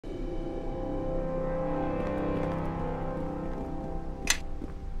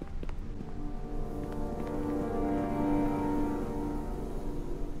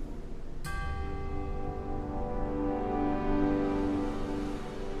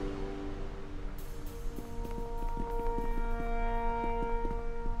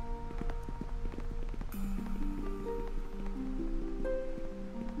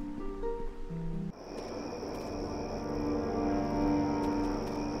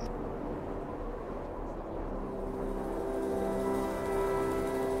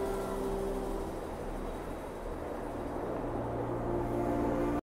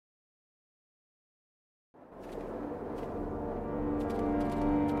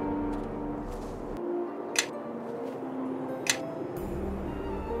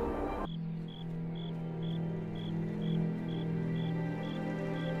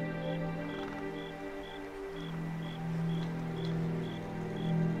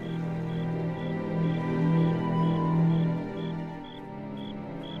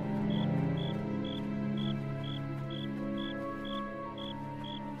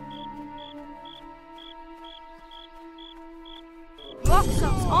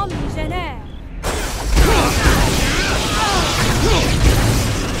Roxas omnis en air.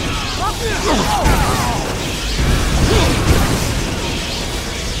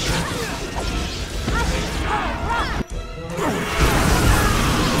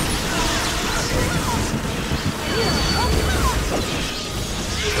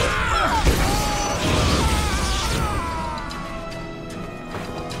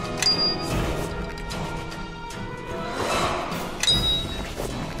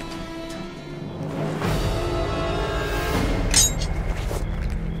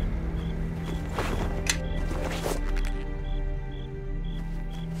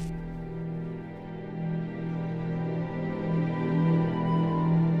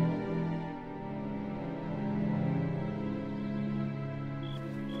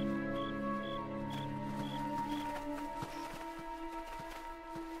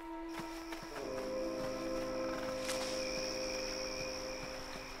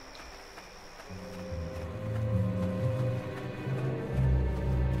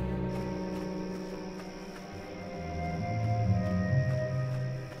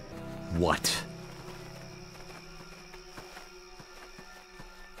 What?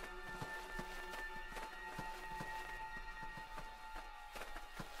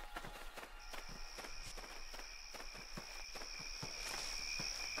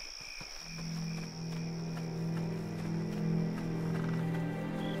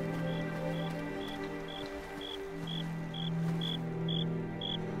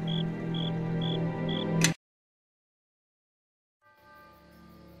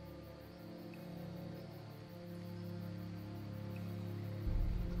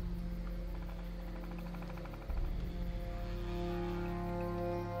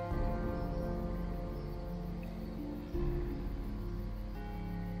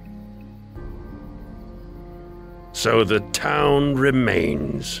 So the town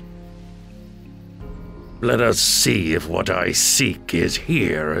remains. Let us see if what I seek is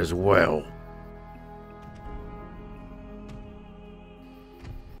here as well.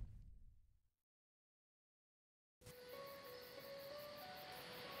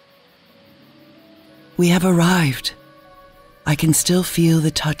 We have arrived. I can still feel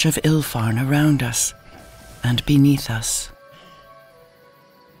the touch of Ilfarn around us and beneath us.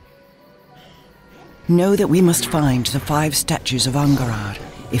 Know that we must find the 5 statues of Angarad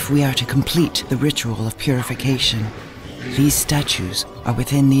if we are to complete the ritual of purification. These statues are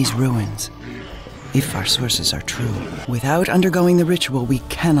within these ruins, if our sources are true. Without undergoing the ritual, we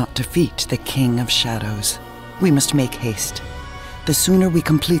cannot defeat the King of Shadows. We must make haste. The sooner we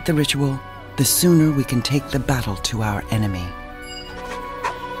complete the ritual, the sooner we can take the battle to our enemy.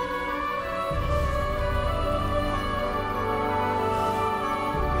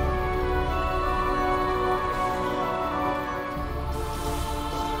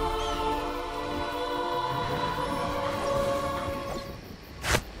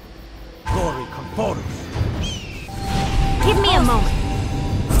 Give me a moment.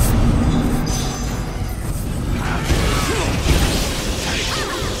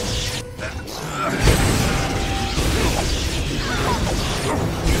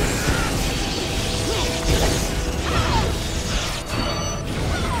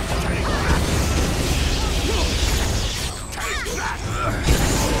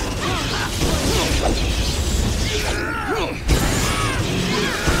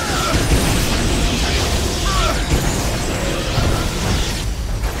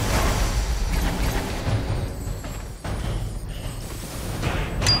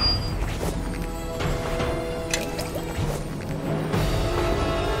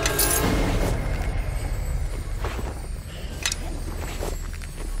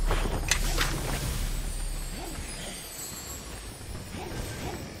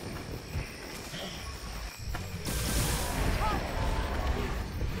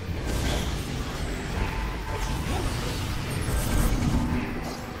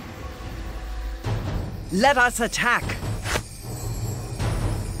 Let us attack!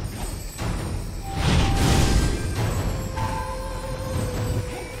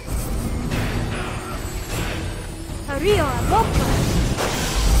 Rio Aboka.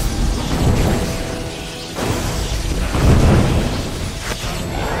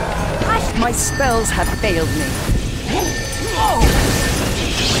 My spells have failed me.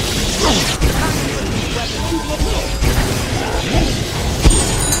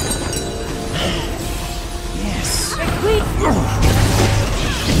 Yes.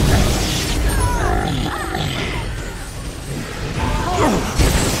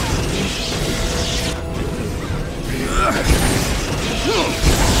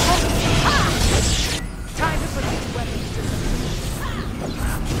 Time to put these weapons to some use.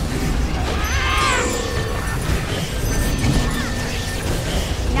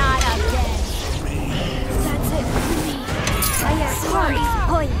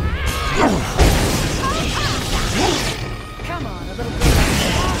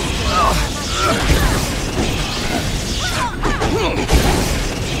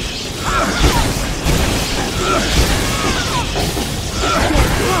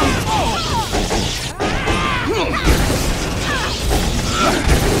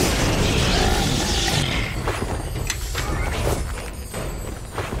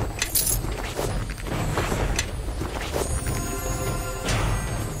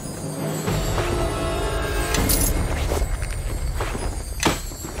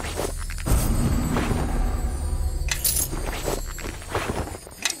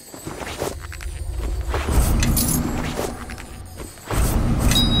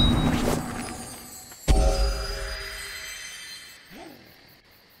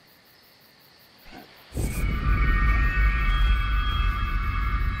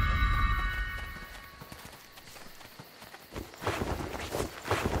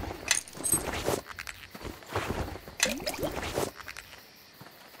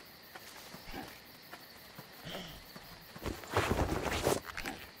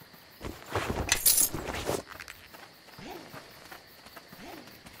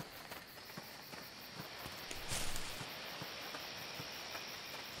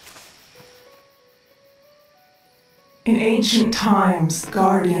 In ancient times, the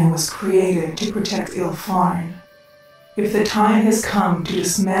Guardian was created to protect Ilfarn. If the time has come to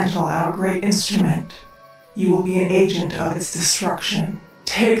dismantle our great instrument, you will be an agent of its destruction.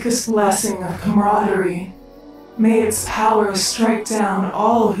 Take this blessing of camaraderie. May its power strike down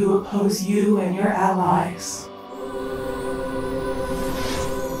all who oppose you and your allies.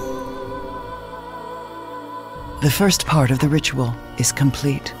 The first part of the ritual is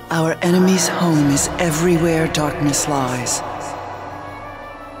complete. Our enemy's home is everywhere darkness lies.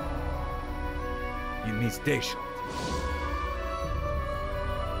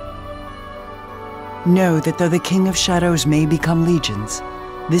 Know that though the King of Shadows may become legions,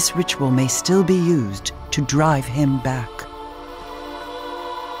 this ritual may still be used to drive him back.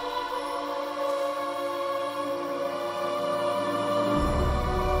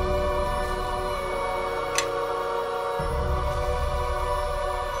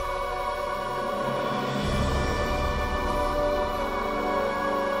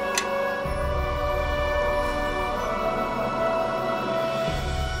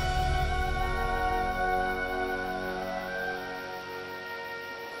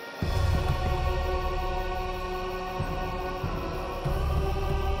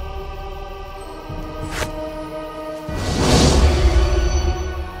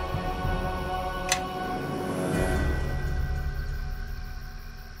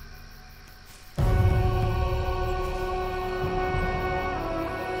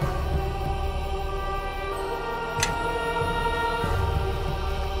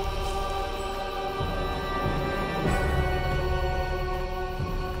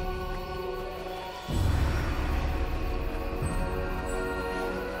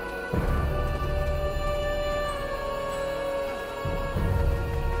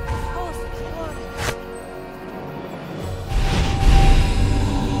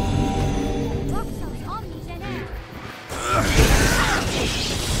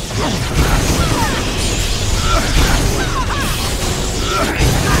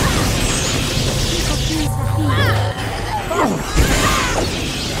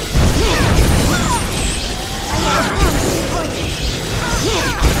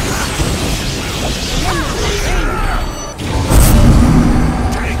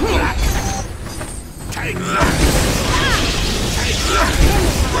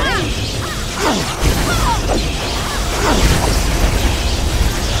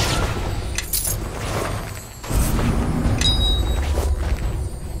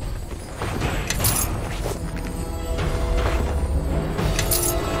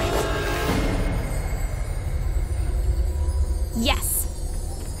 Yes.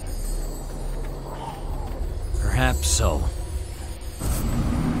 Perhaps so.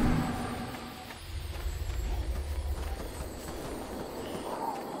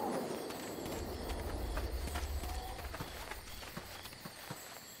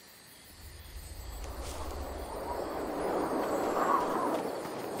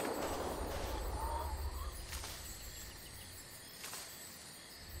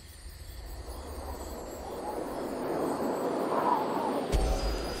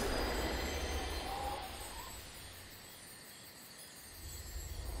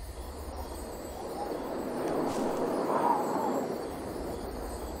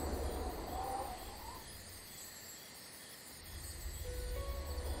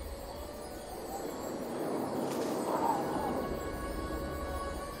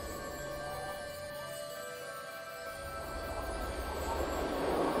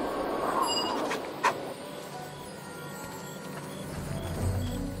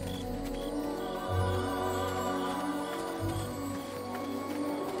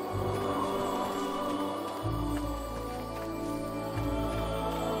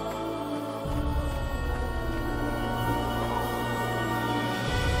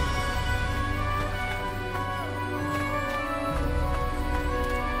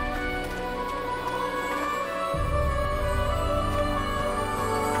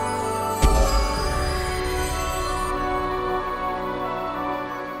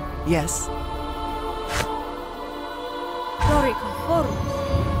 Yes?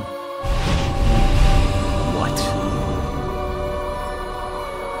 What?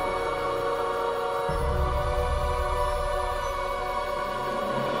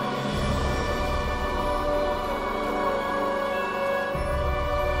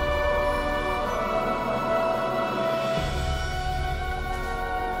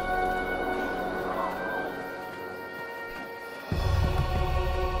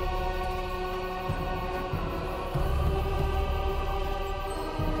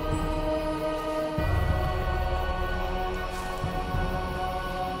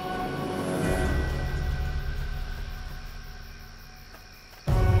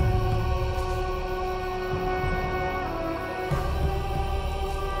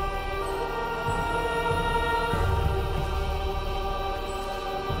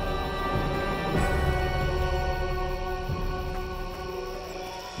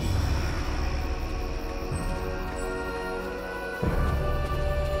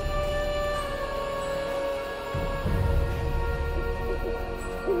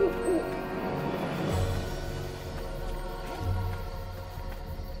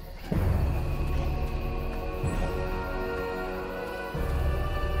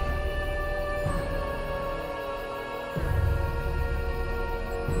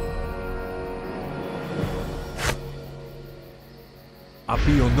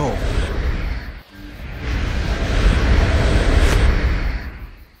 Happy or no?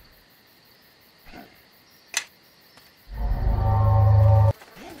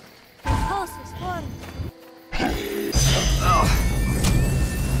 Horses form.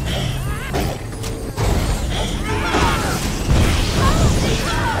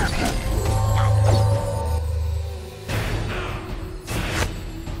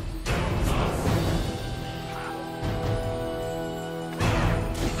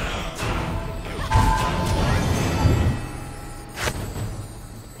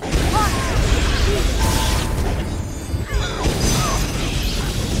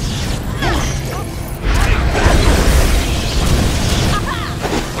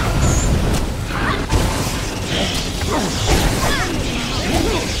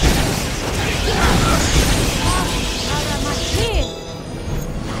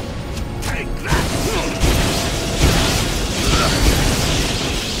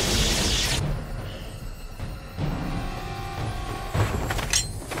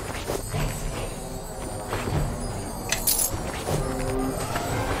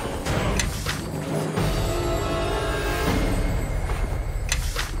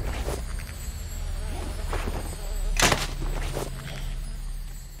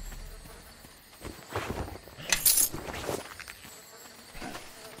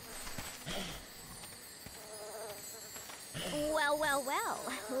 Well,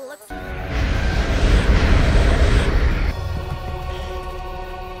 looks...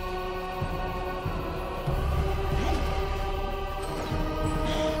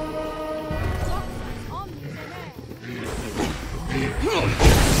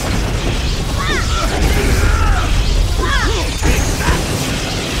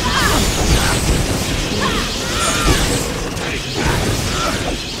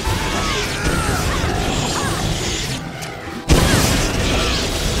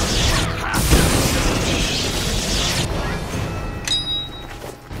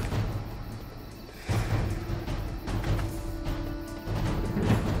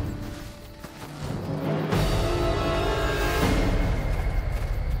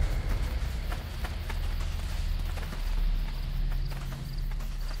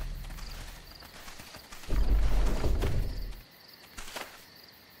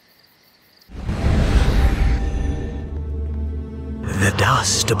 The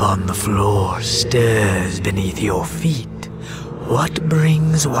dust upon the floor stirs beneath your feet. What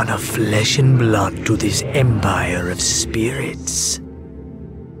brings one of flesh and blood to this empire of spirits?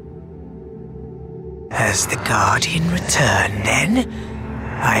 Has the Guardian returned then?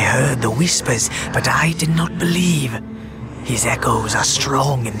 I heard the whispers, but I did not believe. His echoes are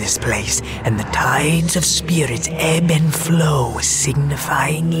strong in this place, and the tides of spirits ebb and flow,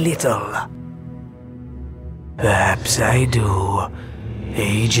 signifying little. Perhaps I do.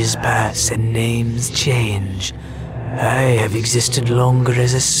 Ages pass and names change. I have existed longer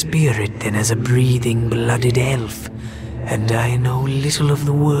as a spirit than as a breathing, blooded elf, and I know little of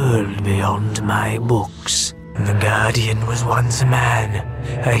the world beyond my books. The Guardian was once a man,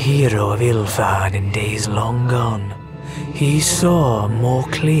 a hero of Ilfard in days long gone. He saw more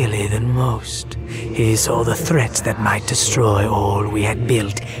clearly than most. He saw the threats that might destroy all we had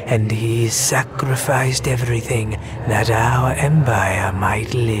built, and he sacrificed everything that our empire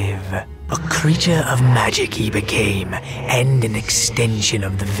might live. A creature of magic he became, and an extension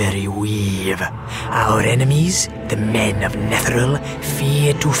of the very weave. Our enemies, the men of Netheril,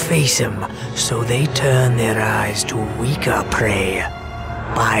 feared to face him, so they turned their eyes to weaker prey.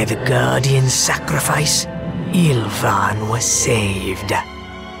 By the Guardian's sacrifice, Ilvan was saved.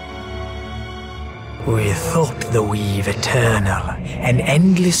 We thought the weave eternal, an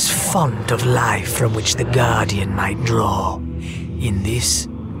endless font of life from which the Guardian might draw. In this,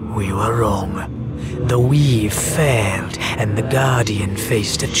 we were wrong. The weave failed, and the Guardian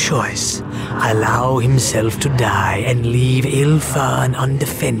faced a choice. Allow himself to die and leave Ilfan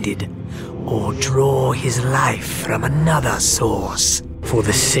undefended, or draw his life from another source. For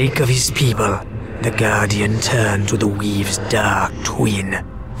the sake of his people, the Guardian turned to the weave's dark twin,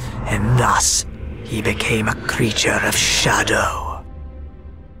 and thus he became a creature of shadow.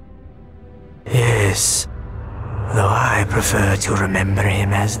 Yes, though I prefer to remember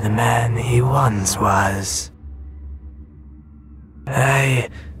him as the man he once was. I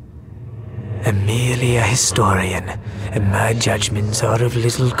am merely a historian, and my judgments are of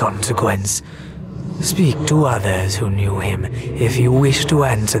little consequence. Speak to others who knew him if you wish to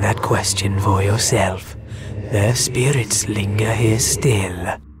answer that question for yourself. Their spirits linger here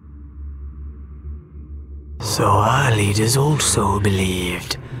still. So our leaders also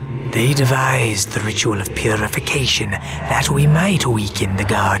believed. They devised the ritual of purification that we might weaken the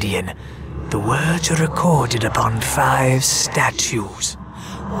Guardian. The words are recorded upon 5 statues.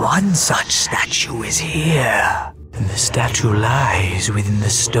 One such statue is here. The statue lies within the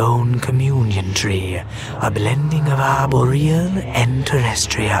stone communion tree, a blending of arboreal and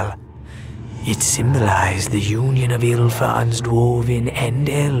terrestrial. It symbolized the union of Ilfan's dwarven and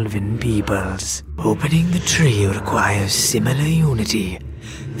elven peoples. Opening the tree requires similar unity.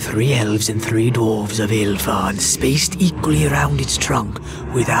 3 elves and 3 dwarves of Ilfan spaced equally around its trunk.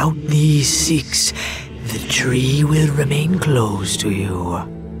 Without these 6, the tree will remain closed to you.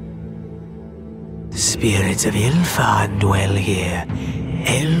 Spirits of Ilfan dwell here.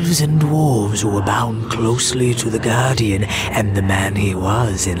 Elves and dwarves who were bound closely to the Guardian and the man he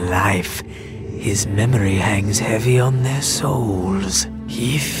was in life. His memory hangs heavy on their souls.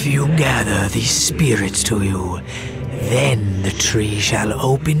 If you gather these spirits to you, then the tree shall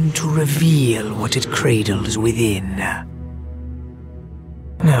open to reveal what it cradles within.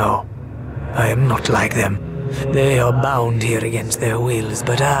 No, I am not like them. They are bound here against their wills,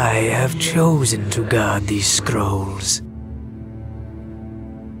 but I have chosen to guard these scrolls.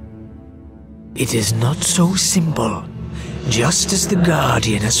 It is not so simple. Just as the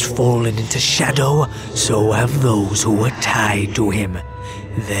Guardian has fallen into shadow, so have those who were tied to him.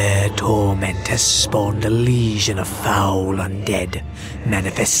 Their torment has spawned a legion of foul undead,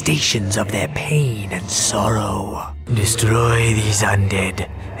 manifestations of their pain and sorrow. Destroy these undead,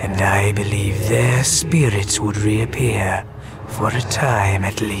 and I believe their spirits would reappear, for a time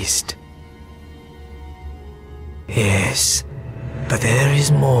at least. Yes, but there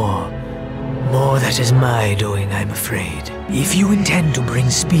is more. More that is my doing, I'm afraid. If you intend to bring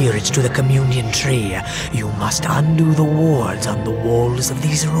spirits to the communion tree, you must undo the wards on the walls of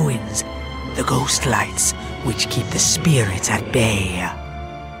these ruins, the ghost lights which keep the spirits at bay.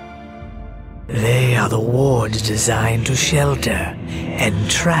 They are the wards designed to shelter and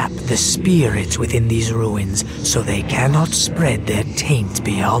trap the spirits within these ruins so they cannot spread their taint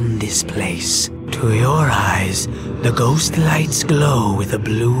beyond this place. To your eyes, the ghost lights glow with a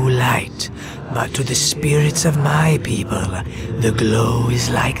blue light, but to the spirits of my people, the glow is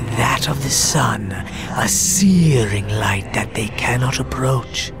like that of the sun, a searing light that they cannot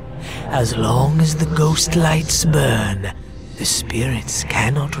approach. As long as the ghost lights burn, the spirits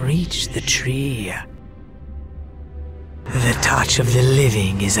cannot reach the tree. The touch of the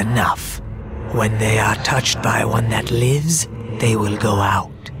living is enough. When they are touched by one that lives, they will go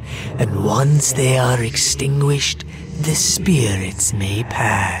out. And once they are extinguished, the spirits may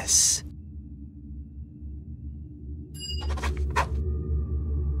pass.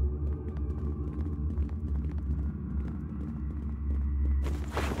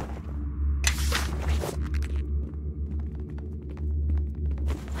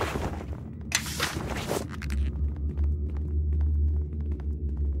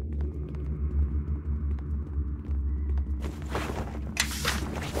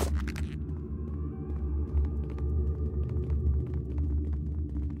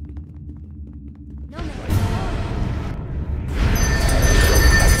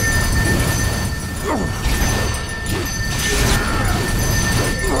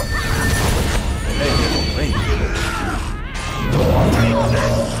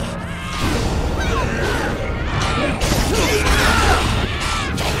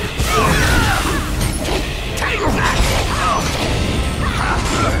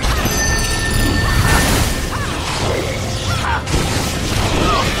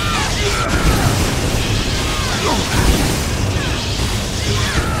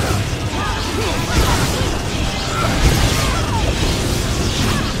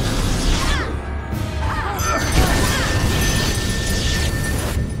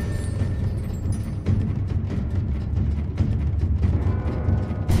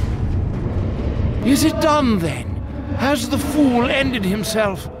 Is it done then? Has the fool ended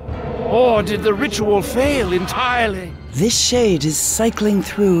himself? Or did the ritual fail entirely? This shade is cycling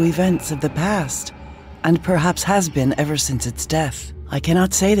through events of the past, and perhaps has been ever since its death. I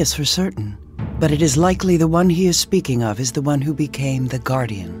cannot say this for certain, but it is likely the one he is speaking of is the one who became the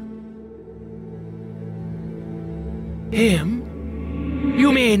Guardian. Him?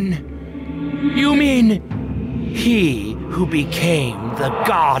 You mean he who became the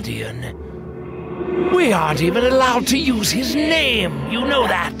Guardian? We aren't even allowed to use his name, you know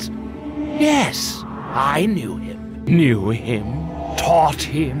that. Yes, I knew him. Knew him, taught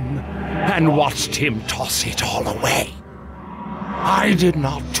him, and watched him toss it all away. I did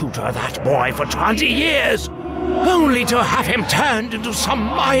not tutor that boy for 20 years, only to have him turned into some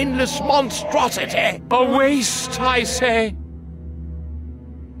mindless monstrosity. A waste, I say.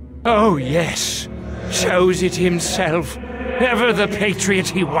 Oh, yes, chose it himself, ever the patriot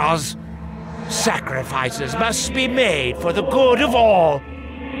he was. Sacrifices must be made for the good of all.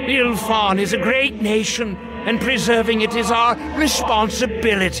 Ilfan is a great nation, and preserving it is our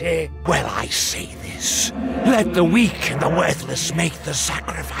responsibility. Well, I say this. Let the weak and the worthless make the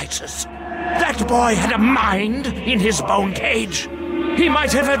sacrifices. That boy had a mind in his bone cage. He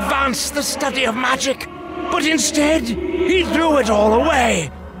might have advanced the study of magic, but instead he threw it all away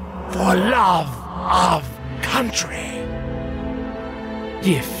for love of country.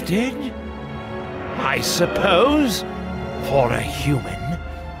 Gifted? I suppose, for a human.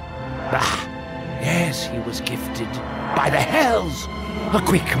 Ah, yes, he was gifted by the hells. A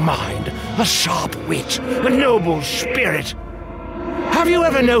quick mind, a sharp wit, a noble spirit. Have you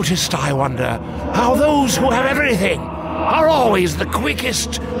ever noticed, I wonder, how those who have everything are always the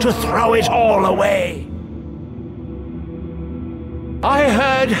quickest to throw it all away? I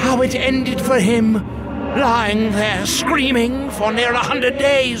heard how it ended for him, lying there screaming for near 100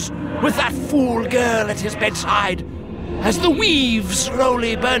 days with that fool girl at his bedside, as the weave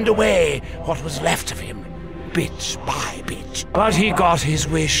slowly burned away what was left of him, bit by bit. But he got his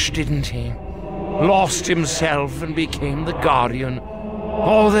wish, didn't he? Lost himself and became the guardian.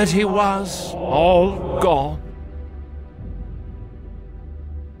 All that he was, all gone.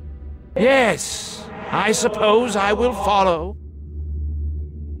 Yes, I suppose I will follow.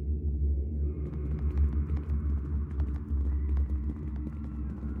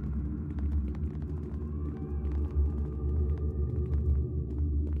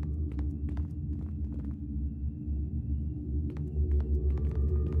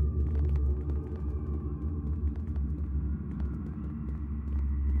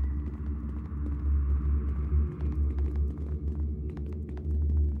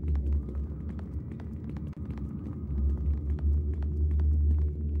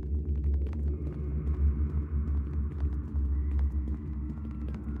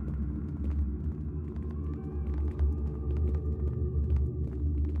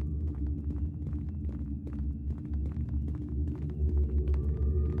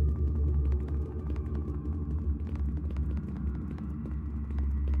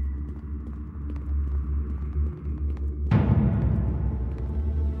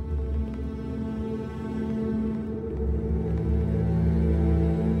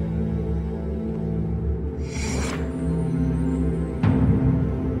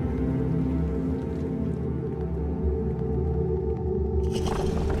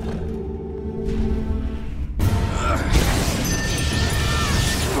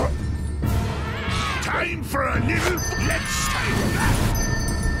 Time for a little... Let's take that!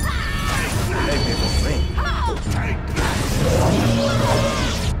 Take that! Take that!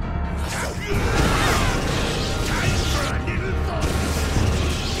 Time for a little fun!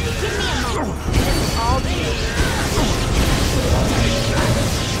 Give me a moment. This is all day.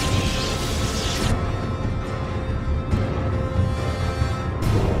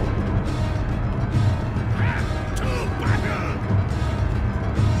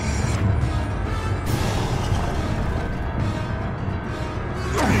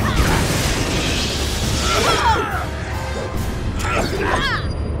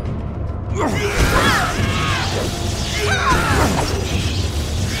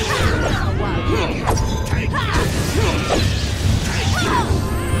 Take that!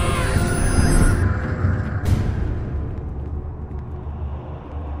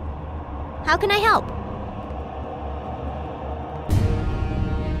 How can I help?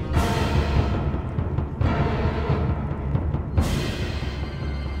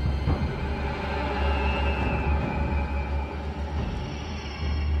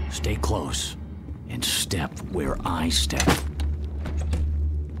 Stay close and step where I step.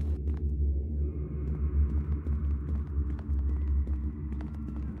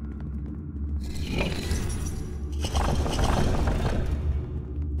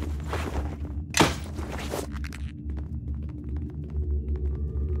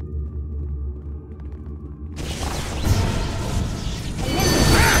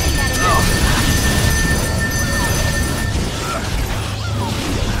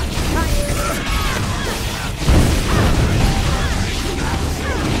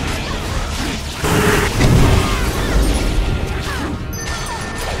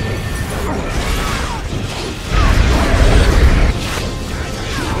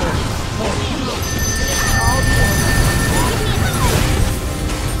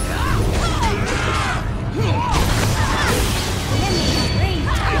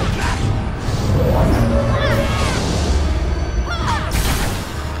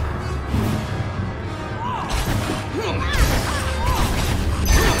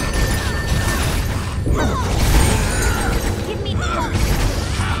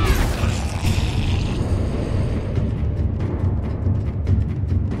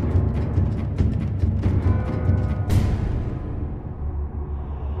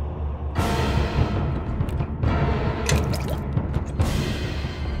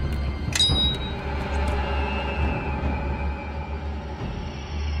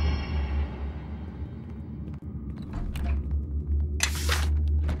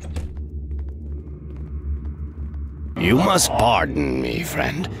 You must pardon me,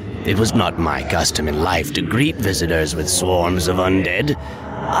 friend. It was not my custom in life to greet visitors with swarms of undead.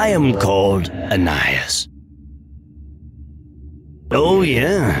 I am called Ananias. Oh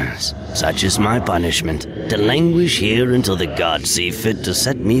yes, such is my punishment, to languish here until the gods see fit to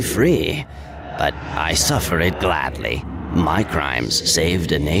set me free. But I suffer it gladly. My crimes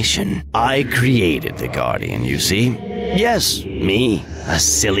saved a nation. I created the Guardian, you see. Yes, me, a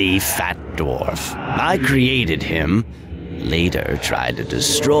silly fat dwarf. I created him, later tried to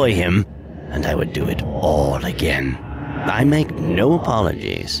destroy him, and I would do it all again. I make no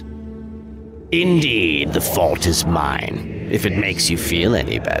apologies. Indeed, the fault is mine. If it makes you feel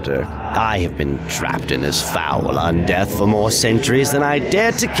any better, I have been trapped in this foul undeath for more centuries than I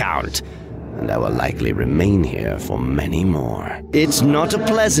dare to count, and I will likely remain here for many more. It's not a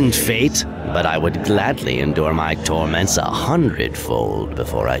pleasant fate, but I would gladly endure my torments 100-fold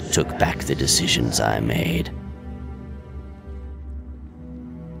before I took back the decisions I made.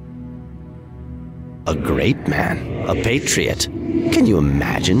 A great man, a patriot. Can you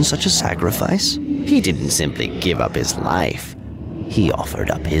imagine such a sacrifice? He didn't simply give up his life. He offered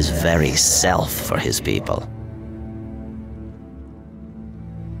up his very self for his people.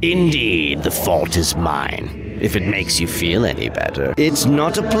 Indeed, the fault is mine. If it makes you feel any better. It's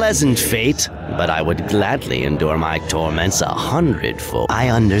not a pleasant fate, but I would gladly endure my torments 100-fold. I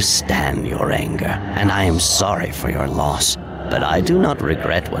understand your anger, and I am sorry for your loss, but I do not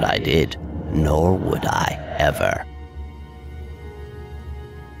regret what I did, nor would I ever.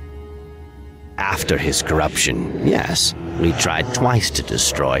 After his corruption, yes, we tried twice to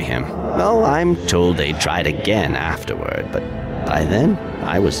destroy him. Though I'm told they tried again afterward, but by then,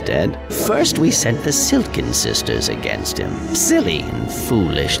 I was dead. First, we sent the Silken Sisters against him. Silly and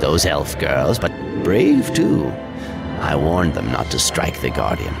foolish, those elf girls, but brave too. I warned them not to strike the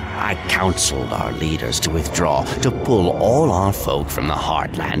Guardian. I counseled our leaders to withdraw, to pull all our folk from the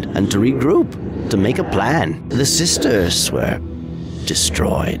Heartland, and to regroup, to make a plan. The sisters were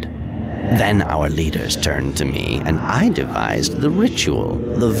destroyed. Then our leaders turned to me, and I devised the ritual,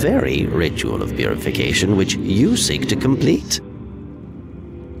 the very ritual of purification which you seek to complete.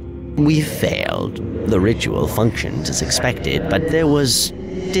 We failed. The ritual functioned as expected, but there was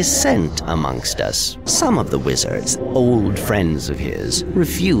dissent amongst us. Some of the wizards, old friends of his,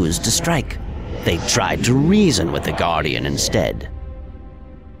 refused to strike. They tried to reason with the Guardian instead.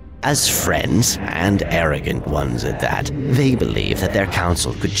 As friends, and arrogant ones at that, they believed that their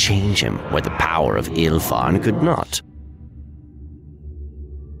counsel could change him where the power of Ilfarn could not.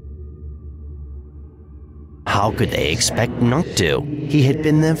 How could they expect not to? He had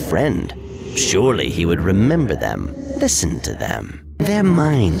been their friend. Surely he would remember them, listen to them. Their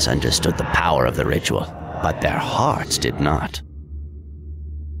minds understood the power of the ritual, but their hearts did not.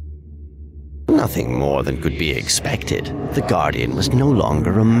 Nothing more than could be expected. The Guardian was no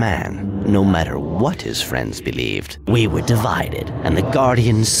longer a man, no matter what his friends believed. We were divided, and the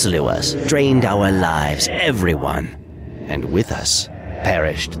Guardian slew us, drained our lives, everyone. And with us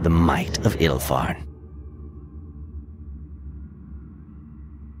perished the might of Ilfarn.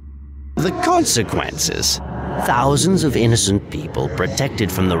 The consequences. Thousands of innocent people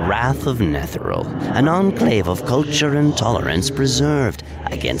protected from the wrath of Netheril, an enclave of culture and tolerance preserved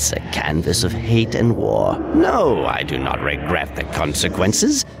against a canvas of hate and war. No, I do not regret the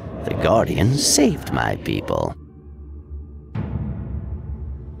consequences. The Guardian saved my people.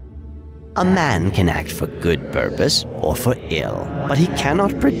 A man can act for good purpose or for ill, but he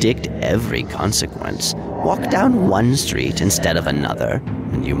cannot predict every consequence. Walk down one street instead of another,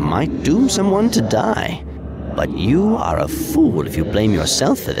 and you might doom someone to die. But you are a fool if you blame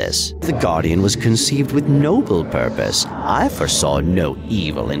yourself for this. The Guardian was conceived with noble purpose. I foresaw no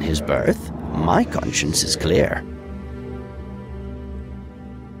evil in his birth. My conscience is clear.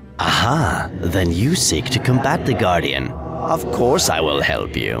 Aha, then you seek to combat the Guardian. Of course I will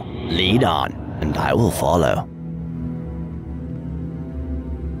help you. Lead on, and I will follow.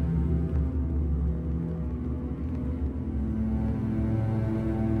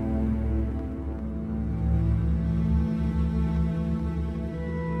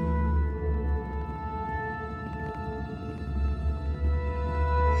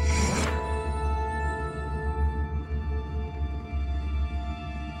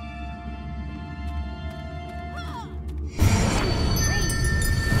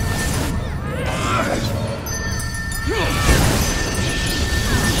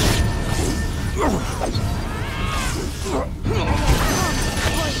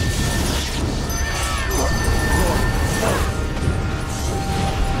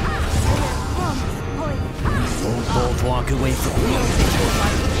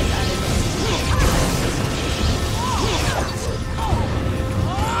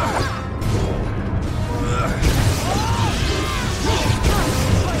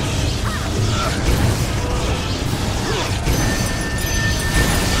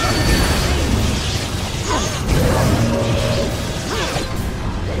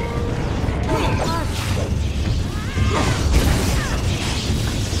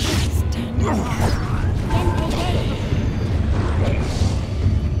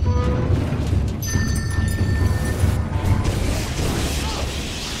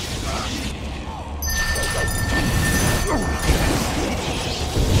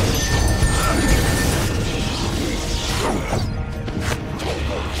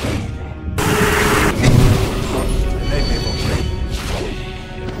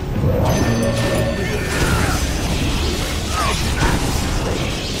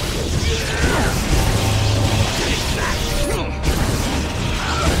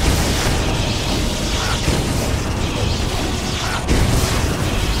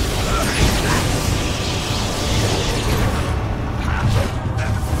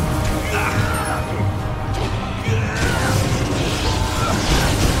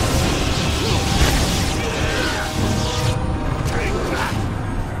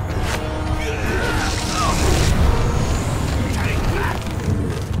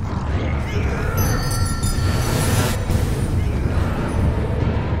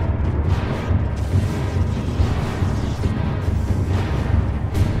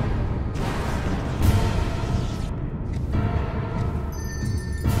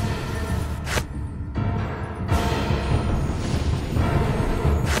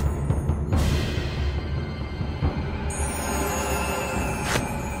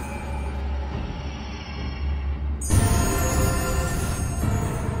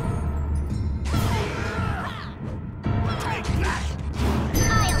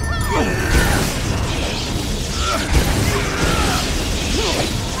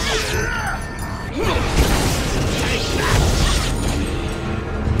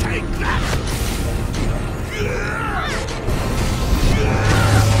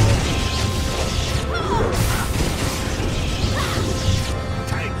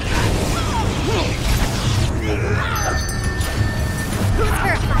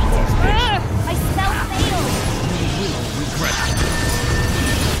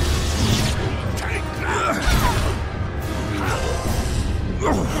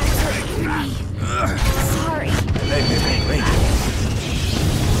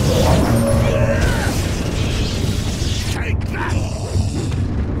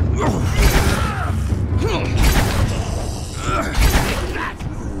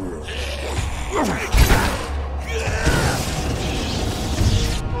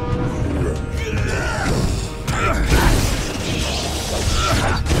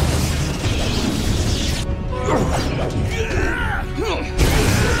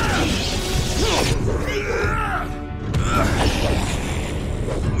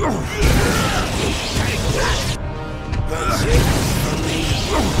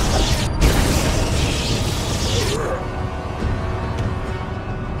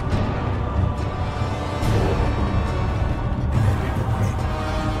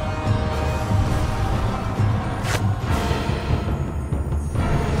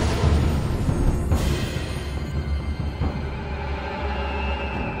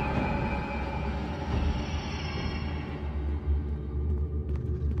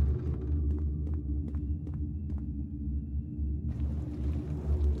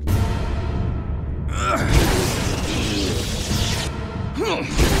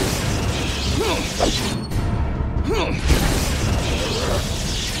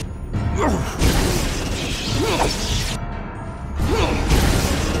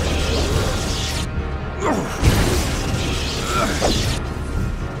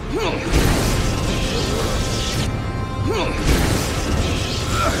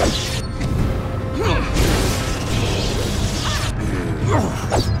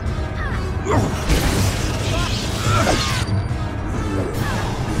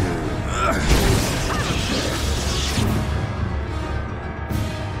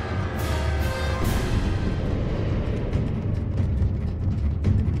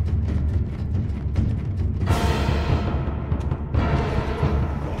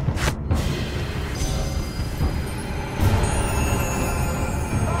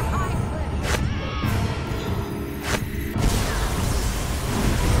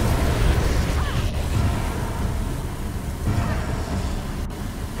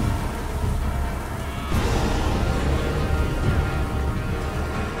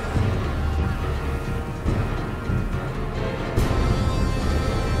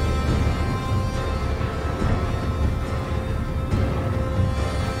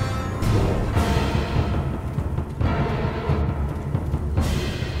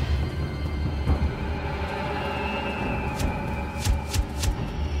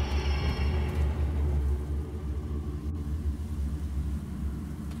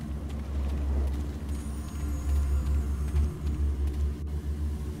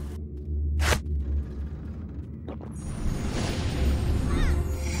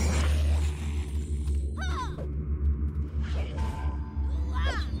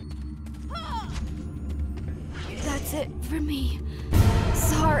 That's it for me.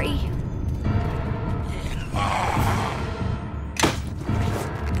 Sorry.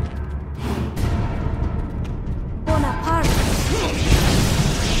 Bonaparte.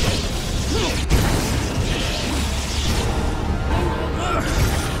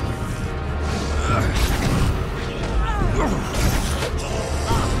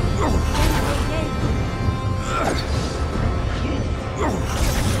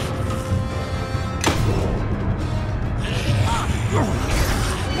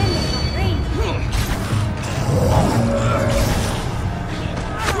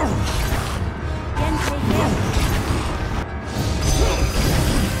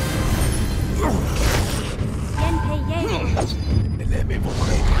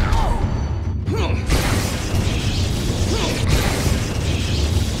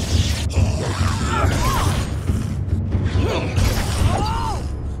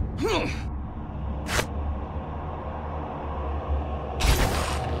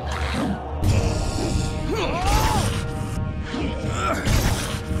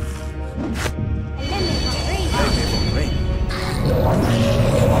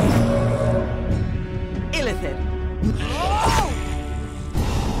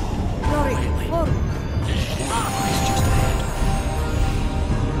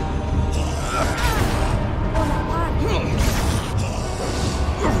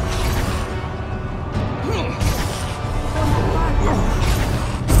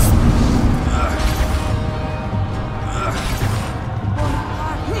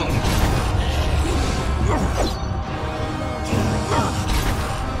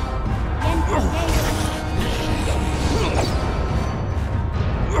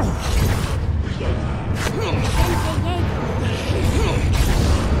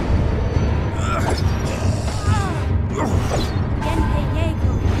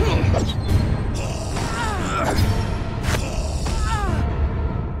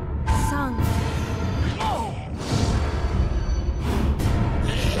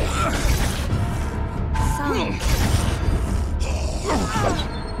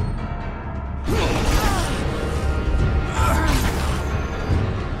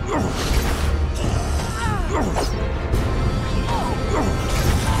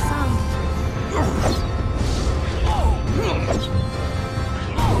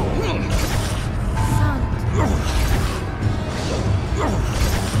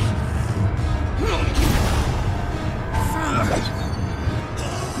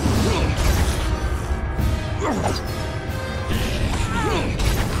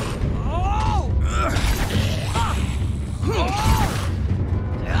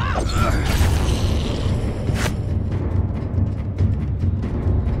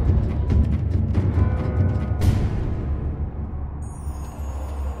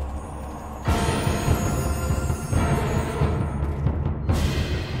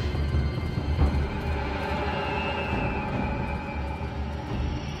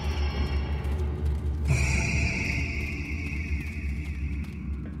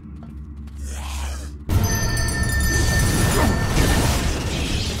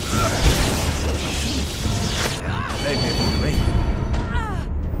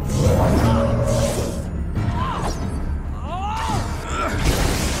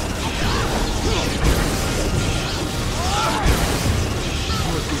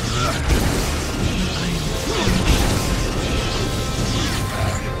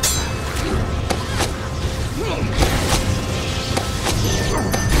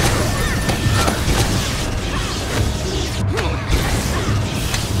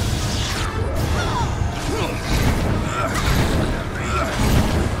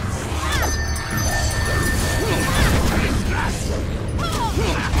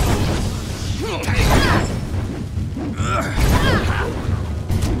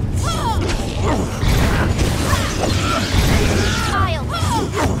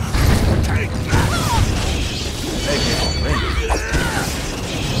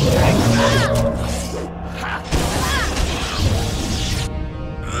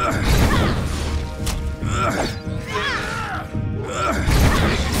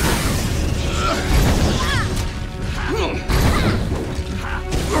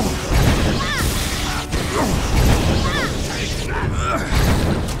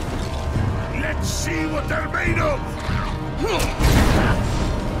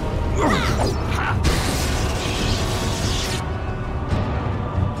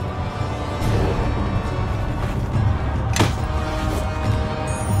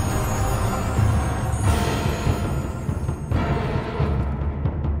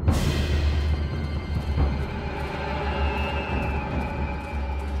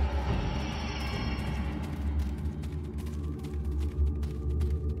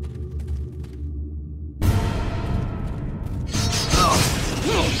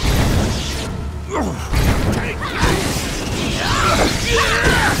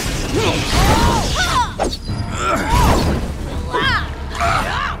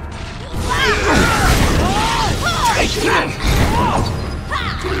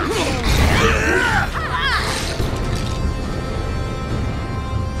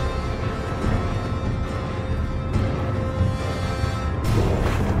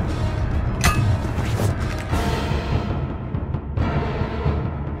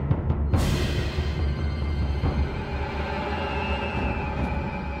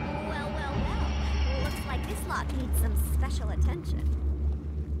 Looks like this lot needs some special attention.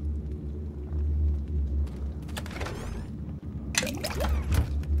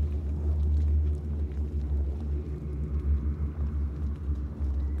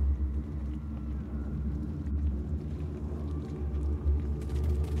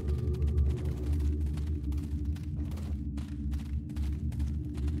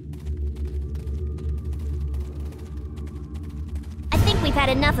 I think we've had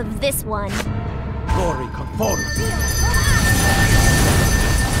enough of this one. Glory come forward.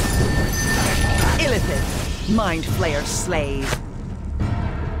 Illithid, Mind Flayer slave.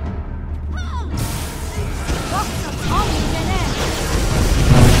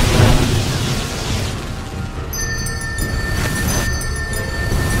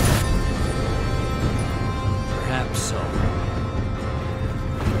 Perhaps so.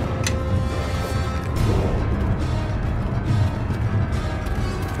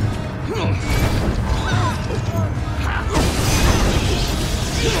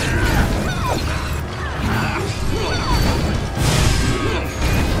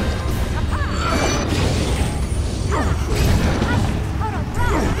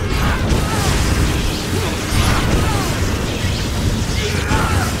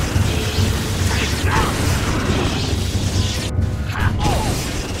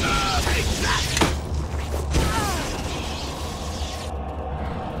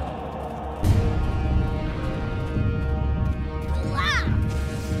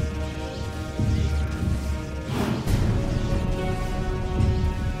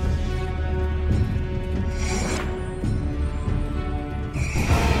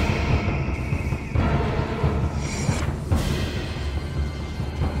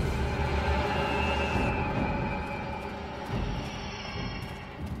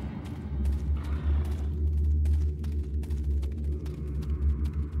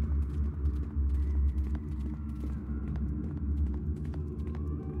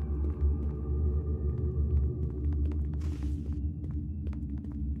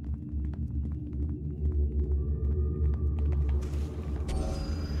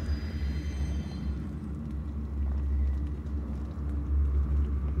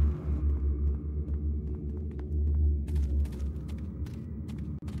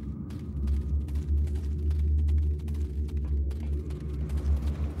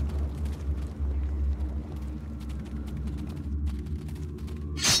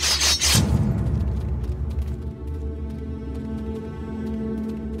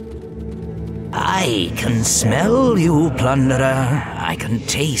 I can smell you, plunderer. I can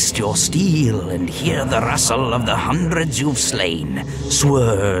taste your steel and hear the rustle of the hundreds you've slain,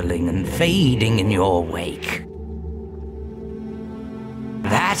 swirling and fading in your wake.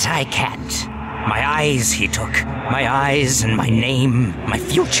 That I can't. My eyes he took. My eyes and my name, my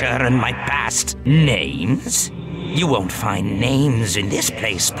future and my past. Names? You won't find names in this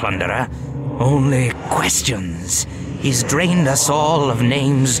place, plunderer. Only questions. He's drained us all of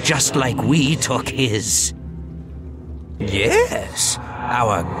names just like we took his. Yes,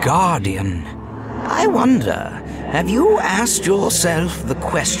 our guardian. I wonder, have you asked yourself the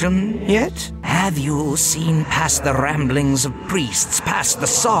question yet? Have you seen past the ramblings of priests, past the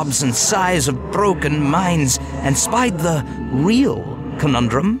sobs and sighs of broken minds, and spied the real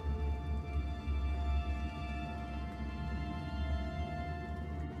conundrum?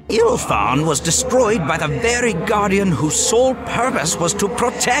 Ilfan was destroyed by the very guardian whose sole purpose was to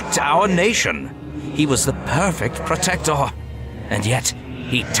protect our nation. He was the perfect protector, and yet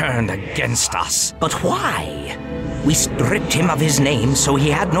he turned against us. But why? We stripped him of his name so he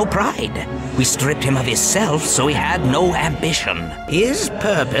had no pride. We stripped him of his self so he had no ambition. His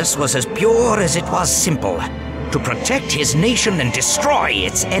purpose was as pure as it was simple, to protect his nation and destroy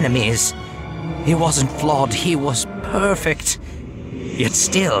its enemies. He wasn't flawed, he was perfect. Yet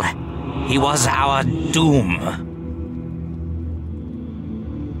still, he was our doom.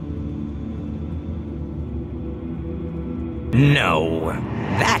 No,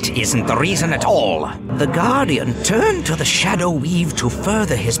 that isn't the reason at all. The Guardian turned to the Shadow Weave to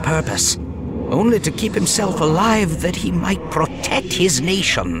further his purpose. only to keep himself alive that he might protect his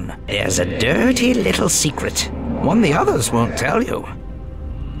nation. There's a dirty little secret, one the others won't tell you.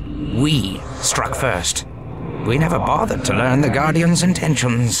 We struck first. We never bothered to learn the Guardian's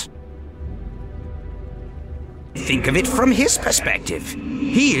intentions. Think of it from his perspective.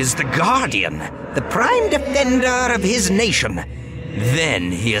 He is the Guardian, the prime defender of his nation.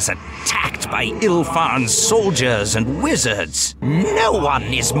 Then he is attacked by Ilfarn's soldiers and wizards. No one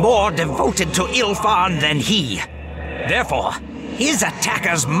is more devoted to Ilfarn than he. Therefore, his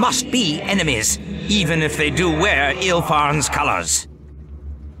attackers must be enemies, even if they do wear Ilfarn's colors.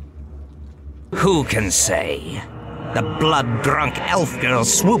 Who can say? The blood-drunk elf girl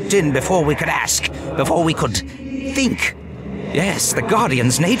swooped in before we could ask, before we could think. Yes, the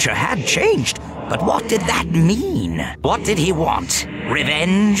Guardian's nature had changed, but what did that mean? What did he want?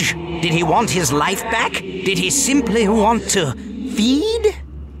 Revenge? Did he want his life back? Did he simply want to feed?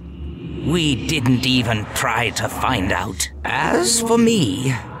 We didn't even try to find out. As for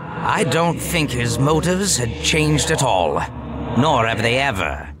me, I don't think his motives had changed at all, nor have they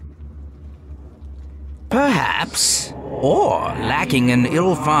ever. Perhaps, or lacking an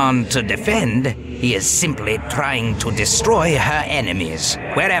Ilfarn to defend, he is simply trying to destroy her enemies,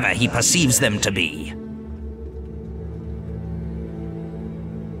 wherever he perceives them to be.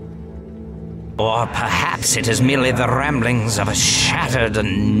 Or perhaps it is merely the ramblings of a shattered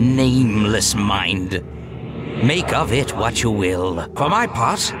and nameless mind. Make of it what you will. For my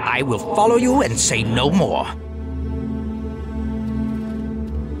part, I will follow you and say no more.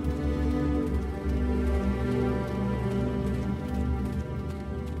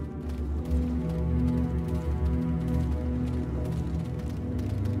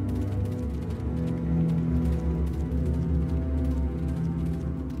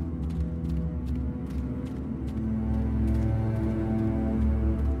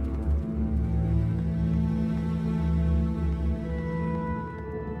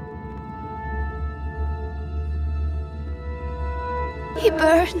 He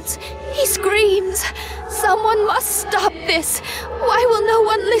burns. He screams. Someone must stop this. Why will no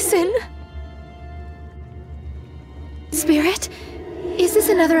one listen? Spirit? Is this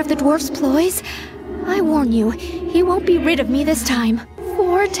another of the dwarf's ploys? I warn you, he won't be rid of me this time.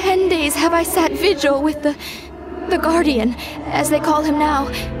 For 10 days have I sat vigil with the Guardian, as they call him now.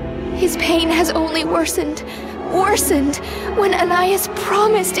 His pain has only worsened. Worsened when Anais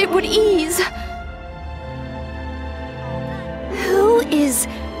promised it would ease.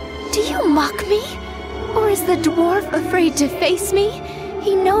 Do you mock me? Or is the dwarf afraid to face me?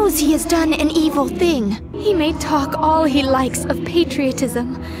 He knows he has done an evil thing. He may talk all he likes of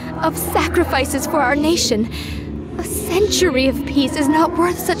patriotism, of sacrifices for our nation. A century of peace is not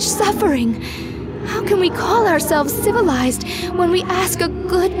worth such suffering. How can we call ourselves civilized when we ask a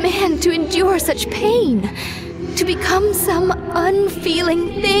good man to endure such pain? To become some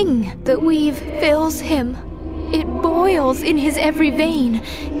unfeeling thing? The weave fills him. It boils in his every vein,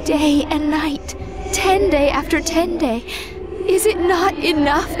 day and night, 10 day after 10 day. Is it not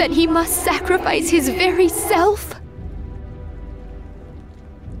enough that he must sacrifice his very self?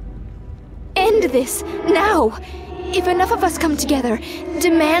 End this, now! If enough of us come together,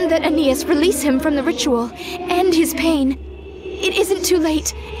 demand that Aeneas release him from the ritual, end his pain. It isn't too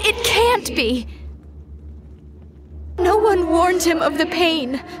late. It can't be! No one warned him of the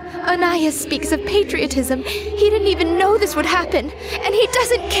pain. Anais speaks of patriotism. He didn't even know this would happen, and he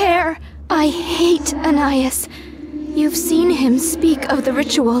doesn't care. I hate Anais. You've seen him speak of the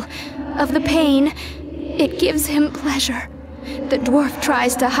ritual, of the pain. It gives him pleasure. The dwarf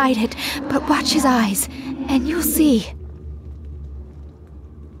tries to hide it, but watch his eyes, and you'll see.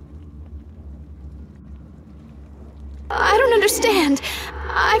 I don't understand.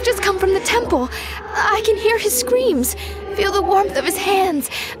 I've just come from the temple. I can hear his screams, feel the warmth of his hands.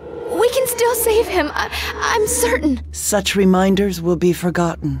 We can still save him. I'm certain. Such reminders will be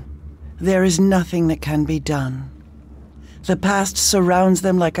forgotten. There is nothing that can be done. The past surrounds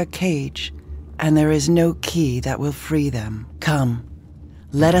them like a cage, and there is no key that will free them. Come,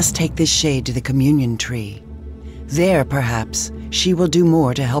 let us take this shade to the communion tree. There, perhaps, she will do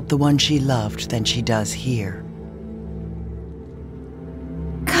more to help the one she loved than she does here.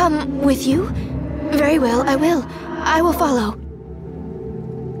 Come with you? Very well, I will. I will follow.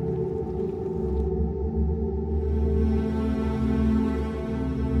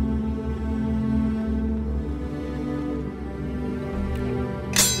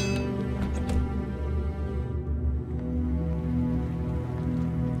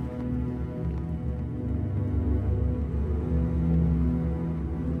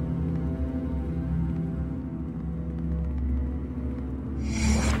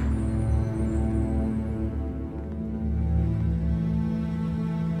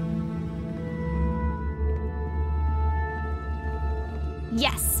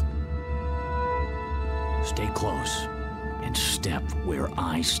 Yes. Stay close and step where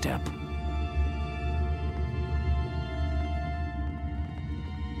I step.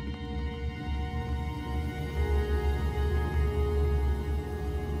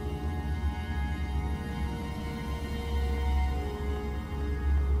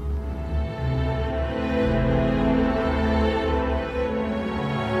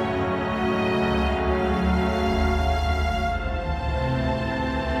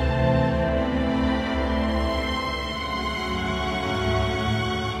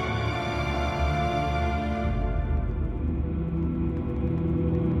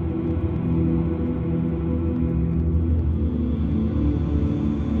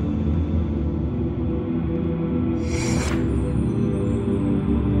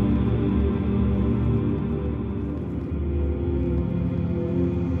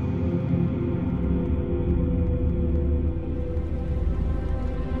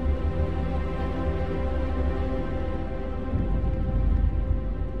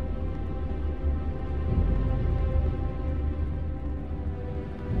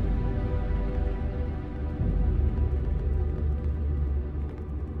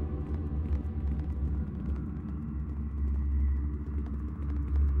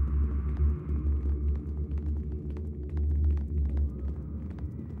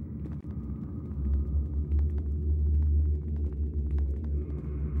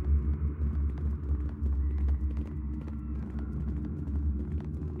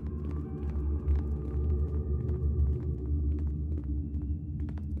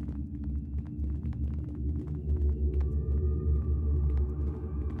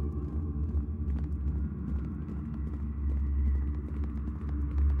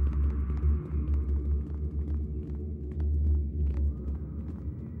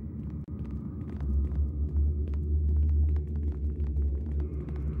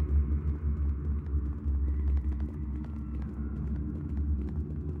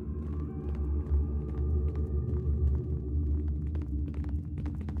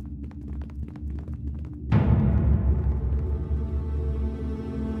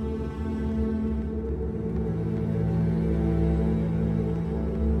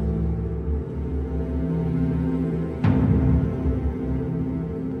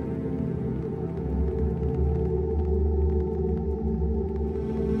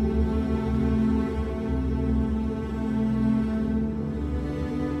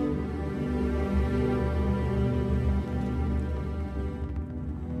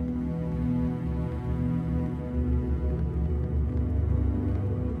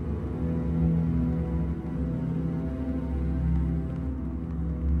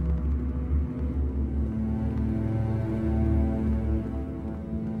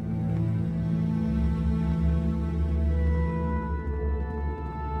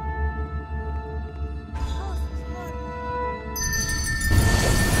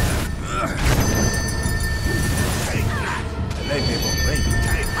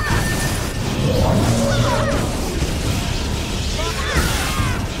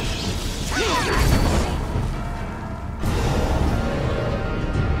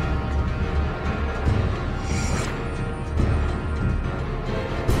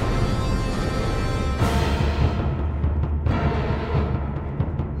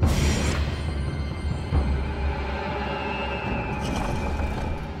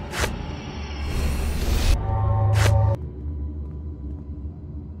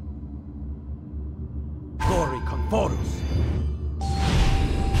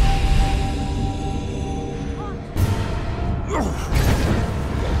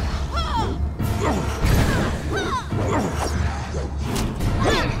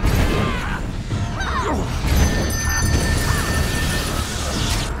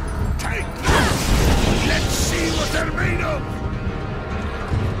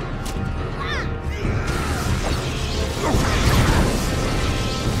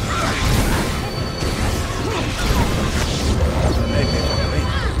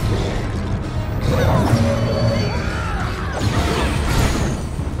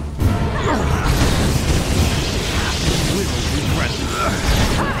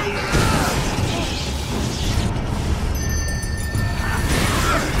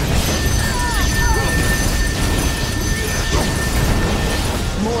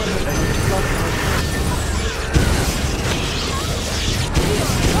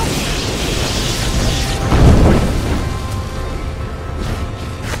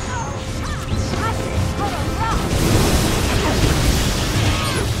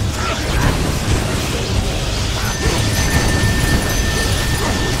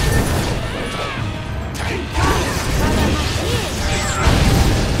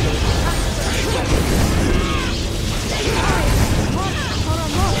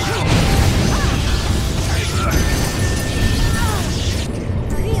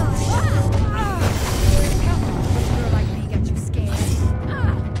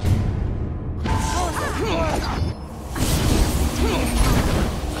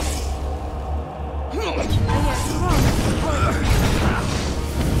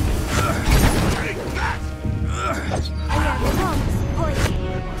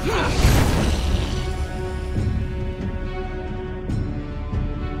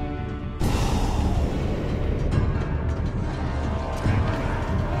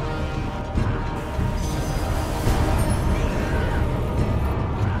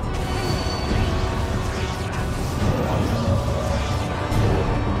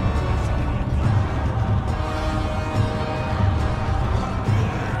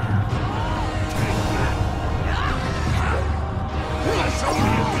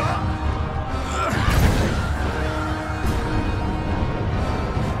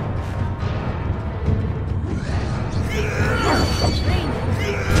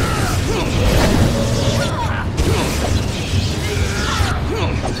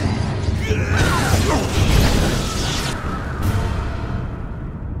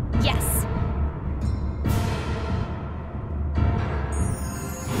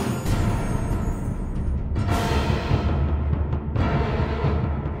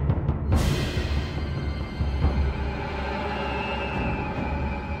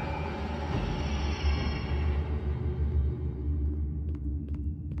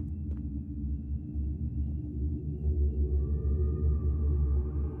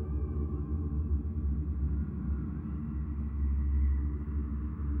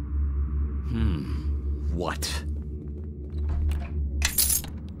 what?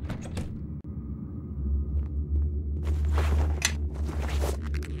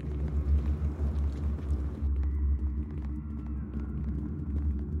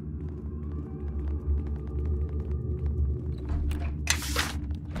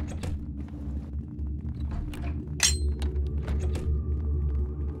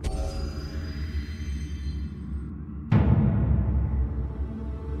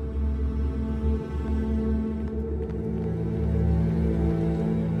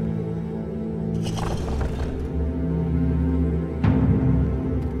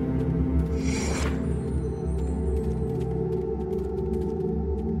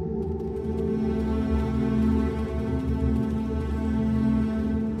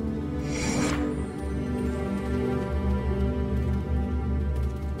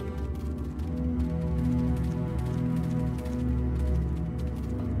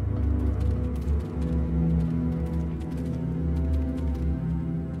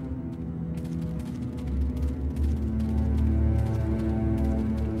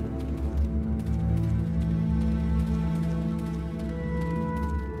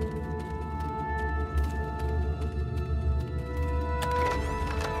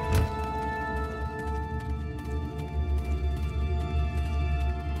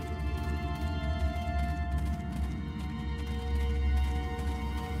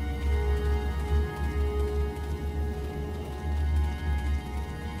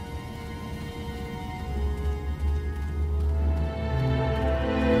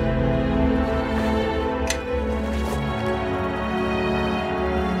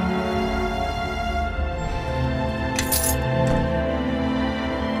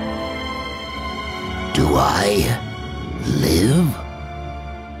 Do I live?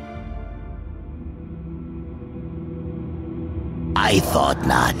 I thought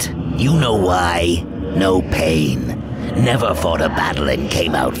not. You know why? No pain. Never fought a battle and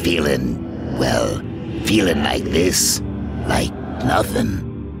came out feeling like this. Like nothing.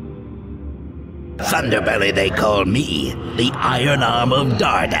 Thunderbelly they call me, the Iron Arm of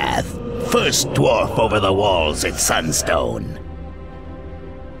Dardath, first dwarf over the walls at Sunstone.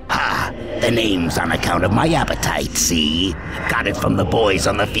 Ha! The name's on account of my appetite, see? Got it from the boys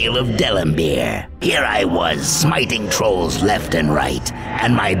on the field of Delambir. Here I was, smiting trolls left and right,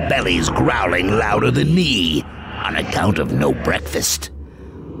 and my belly's growling louder than me, on account of no breakfast.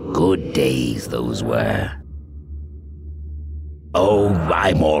 Good days those were. Oh,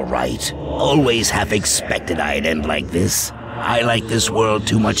 I'm all right. Always half expected I'd end like this. I like this world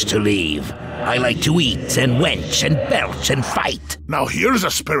too much to leave. I like to eat and wench and belch and fight. Now here's a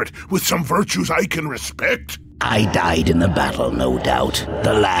spirit with some virtues I can respect. I died in the battle, no doubt.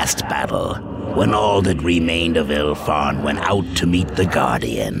 The last battle. When all that remained of Ilfarn went out to meet the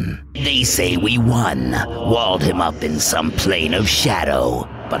Guardian. They say we won. Walled him up in some plane of shadow.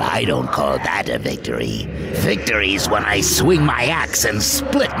 But I don't call that a victory. Victory's when I swing my axe and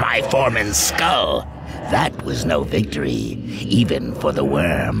split my foreman's skull. That was no victory, even for the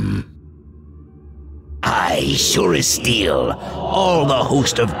worm. Aye, sure as steel, all the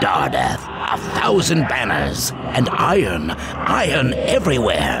host of Dardath, 1,000 banners, and iron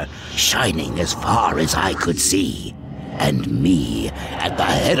everywhere, shining as far as I could see. And me at the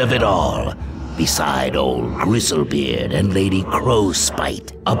head of it all, beside old Grizzlebeard and Lady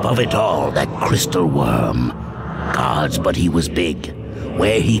Crowspite. Above it all, that crystal worm. Gods, but he was big.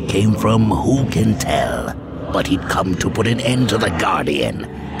 Where he came from, who can tell? But he'd come to put an end to the Guardian,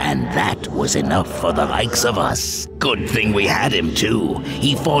 and that was enough for the likes of us. Good thing we had him, too.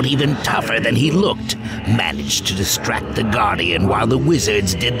 He fought even tougher than he looked. Managed to distract the Guardian while the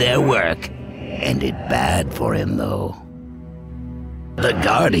wizards did their work. Ended bad for him, though. The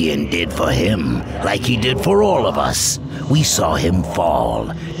Guardian did for him, like he did for all of us. We saw him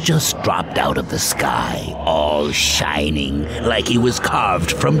fall, just dropped out of the sky, all shining, like he was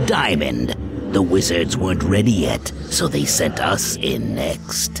carved from diamond. The wizards weren't ready yet, so they sent us in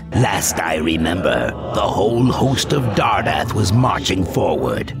next. Last I remember, the whole host of Dardath was marching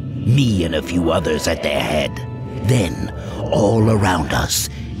forward, me and a few others at their head. Then, all around us,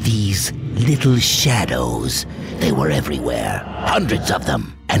 these little shadows. They were everywhere, hundreds of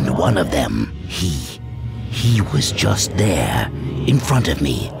them, and one of them, he was just there, in front of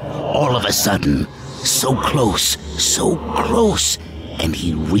me, all of a sudden, so close, and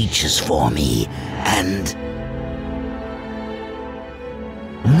he reaches for me, and...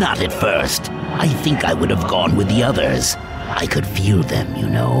 Not at first. I think I would have gone with the others. I could feel them, you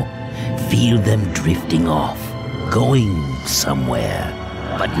know, feel them drifting off, going somewhere.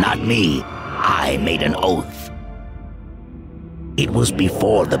 But not me. I made an oath. It was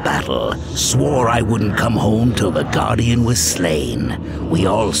before the battle. Swore I wouldn't come home till the Guardian was slain. We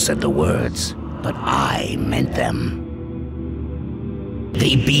all said the words, but I meant them.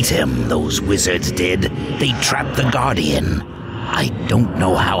 They beat him, those wizards did. They trapped the Guardian. I don't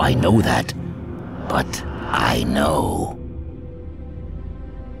know how I know that, but I know.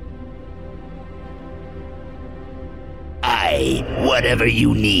 Aye, whatever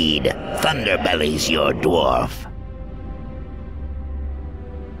you need. Thunderbelly's your dwarf.